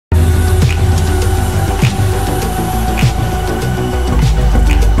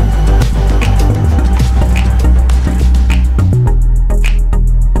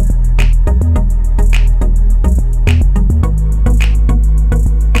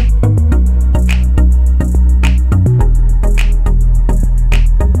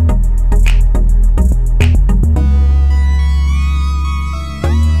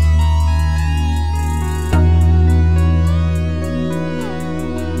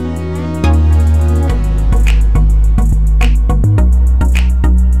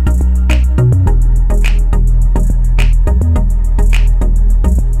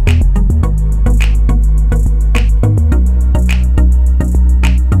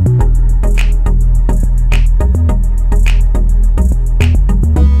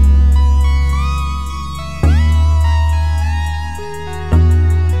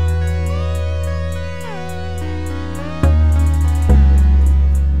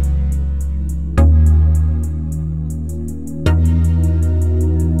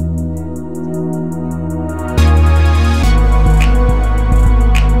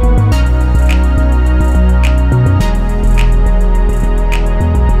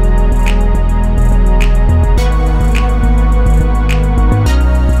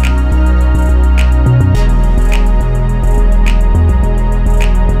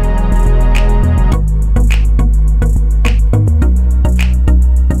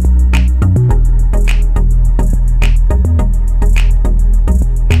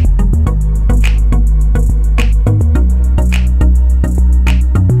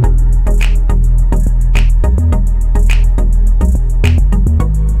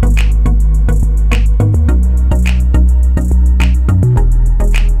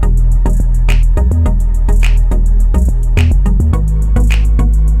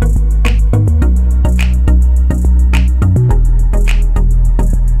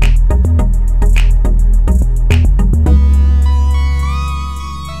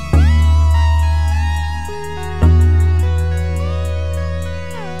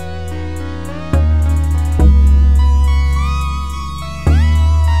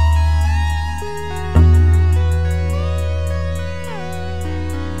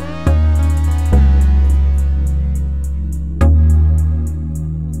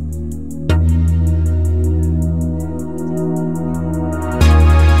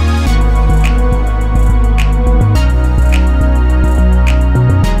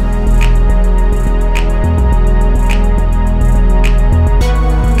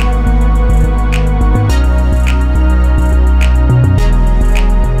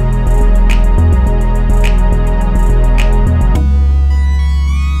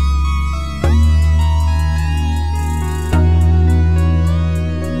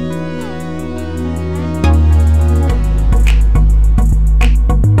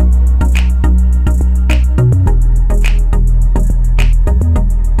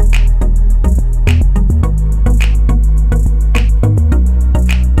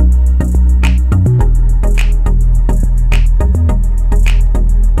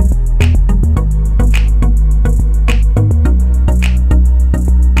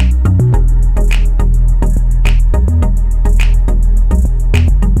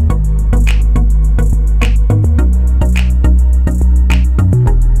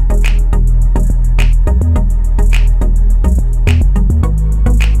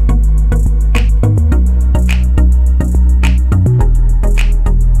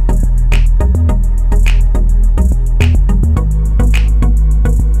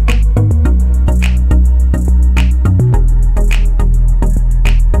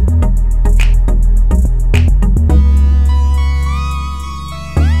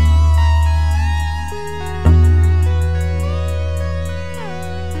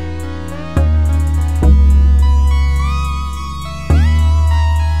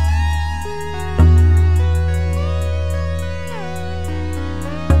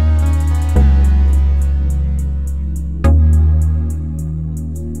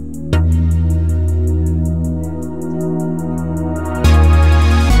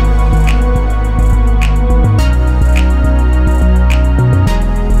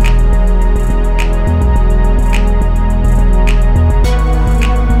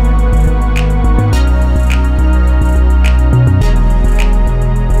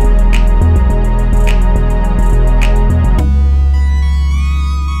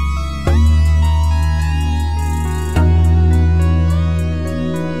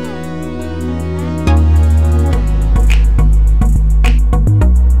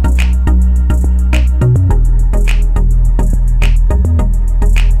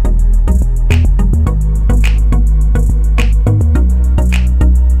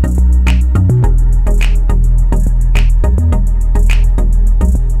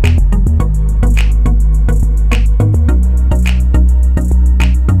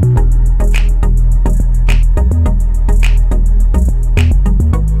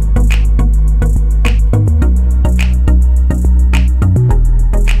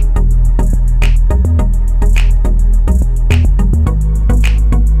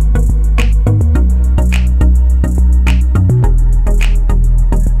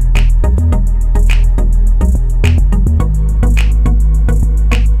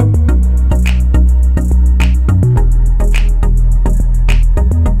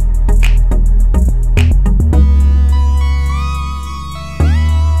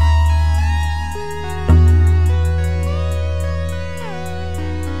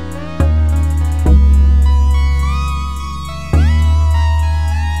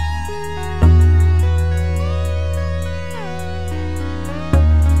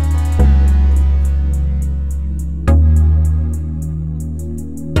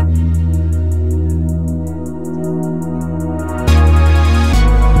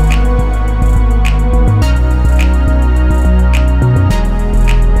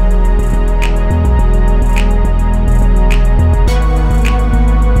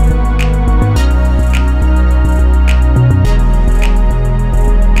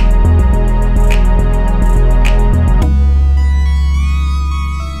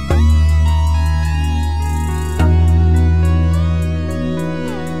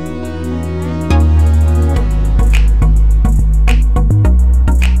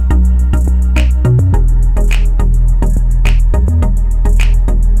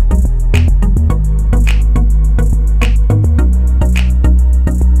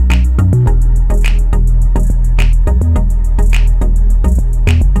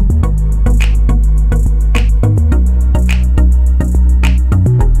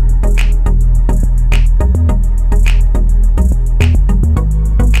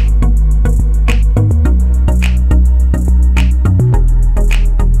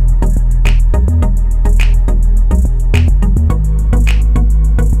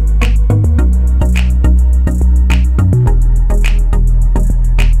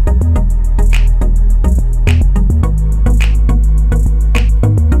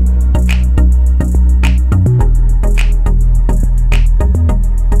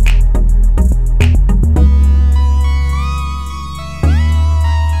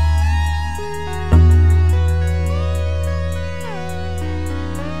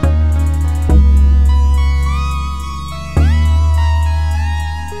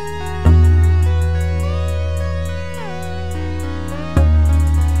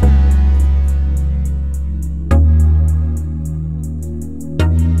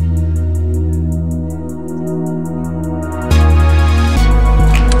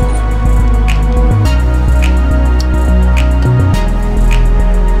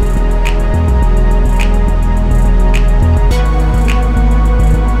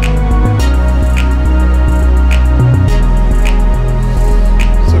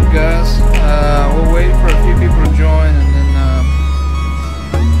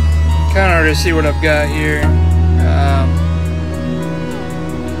to see what I've got here.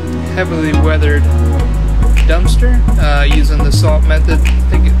 Heavily weathered dumpster using the salt method. I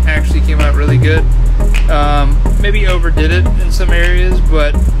think it actually came out really good. Maybe overdid it in some areas,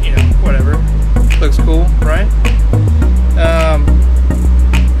 but you know, whatever. Looks cool, right?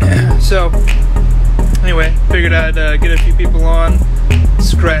 So anyway, figured I'd get a few people on,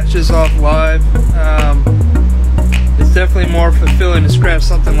 scratch this off live. It's definitely more fulfilling to scratch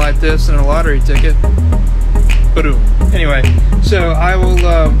something like this than a lottery ticket. Ba-doom. Anyway, so I will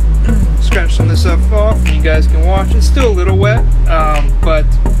scratch some of this stuff off and you guys can watch. It's still a little wet, but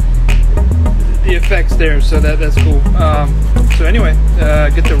the effect's there, so that's cool. So anyway,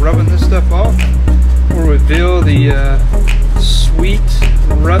 get to rubbing this stuff off. We'll reveal the sweet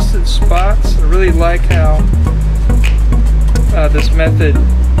rusted spots. I really like how this method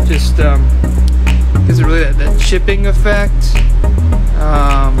just gives it really that chipping effect.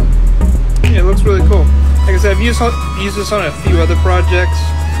 Yeah, it looks really cool. Like I said, I've used this on a few other projects.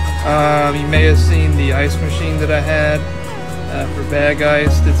 You may have seen the ice machine that I had for bag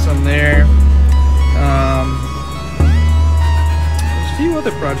ice. Did some there. There's a few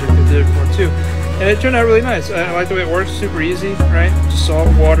other projects I did it for too, and it turned out really nice. I like the way it works. Super easy, right? Just salt,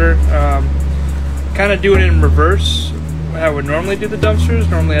 water. Kind of do it in reverse. How I would normally do the dumpsters.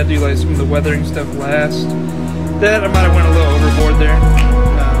 Normally I do like some of the weathering stuff last. That I might have went a little overboard there,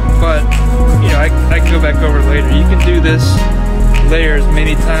 but you know, I can go back over later. You can do this layer as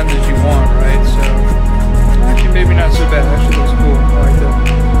many times as you want, right? So actually maybe not so bad. Actually looks cool. I like that.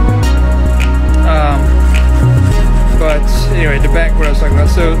 But anyway, to back what I was talking about.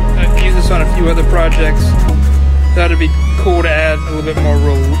 So I use this on a few other projects. Thought it'd be cool to add a little bit more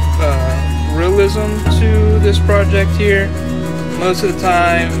realism to this project here. Most of the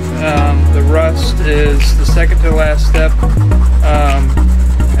time, the rust is the second to last step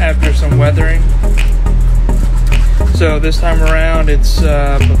after some weathering. So this time around, it's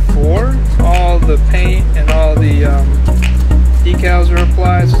before all the paint and all the decals are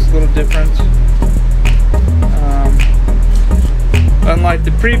applied. So it's a little different. Unlike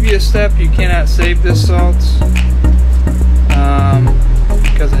the previous step, you cannot save this salt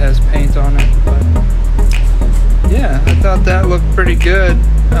because it has paint on it. But yeah, I thought that looked pretty good.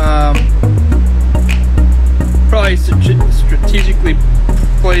 Probably strategically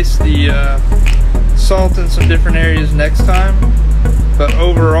place the salt in some different areas next time. But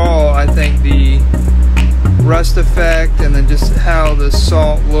overall, I think the rust effect and then just how the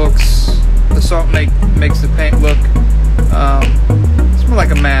salt looks, the salt makes the paint look it's more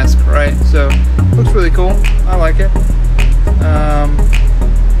like a mask, right? So it looks really cool. I like it.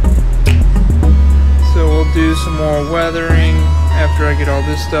 So we'll do some more weathering after I get all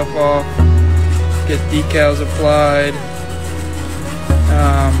this stuff off, get decals applied.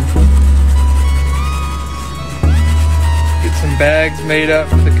 Get some bags made up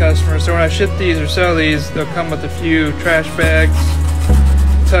for the customer. So when I ship these or sell these, they'll come with a few trash bags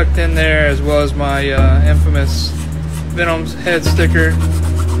tucked in there, as well as my infamous Venom's head sticker.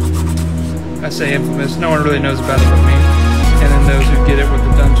 I say infamous, no one really knows about it but me, and then those who get it with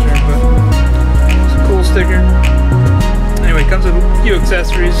the dumpster. But it's a cool sticker. Anyway, it comes with a few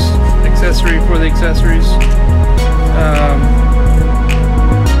accessories. Accessory for the accessories.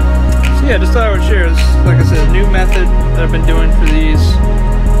 So yeah, just thought I would share this. Like I said, a new method that I've been doing for these.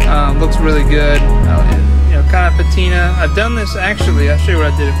 Looks really good. You know, kind of patina. I've done this actually. I'll show you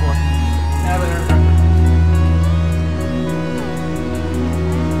what I did it for. Now that I remember.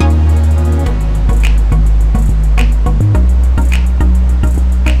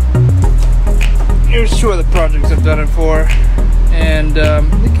 Here's two other projects I've done it for, and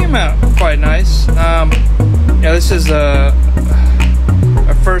it came out quite nice. Yeah, this is a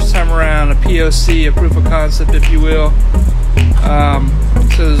first time around, a POC, a proof of concept, if you will.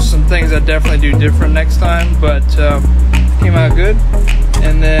 So there's some things I definitely do different next time, but came out good.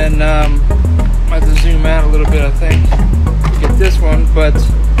 And then I have to zoom out a little bit, I think, to get this one, but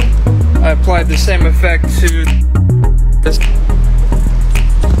I applied the same effect to this.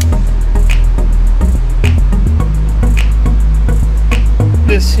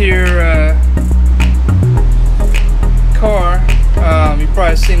 This here car, you've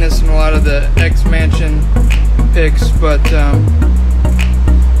probably seen this in a lot of the X-Mansion pics, but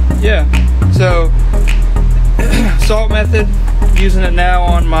yeah, so salt method, using it now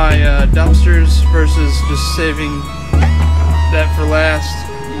on my dumpsters versus just saving that for last.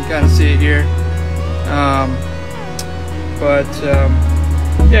 You can kind of see it here, but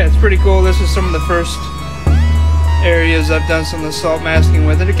yeah, it's pretty cool. This is some of the first areas I've done some of the salt masking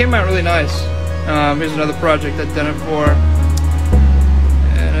with, and it came out really nice. Here's another project I've done it for,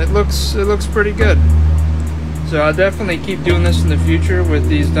 and it looks pretty good. So I'll definitely keep doing this in the future with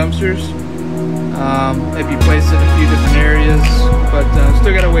these dumpsters. Maybe place it in a few different areas, but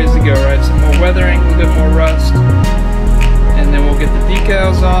still got a ways to go, right? Some more weathering, a little bit more rust, and then we'll get the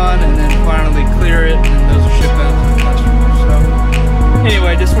decals on, and then finally clear it, and those will ship out to the customer. So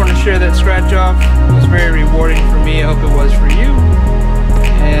anyway, just want to share that scratch off. It was very rewarding for me. I hope it was for you.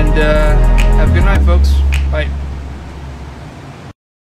 And have a good night, folks. Bye.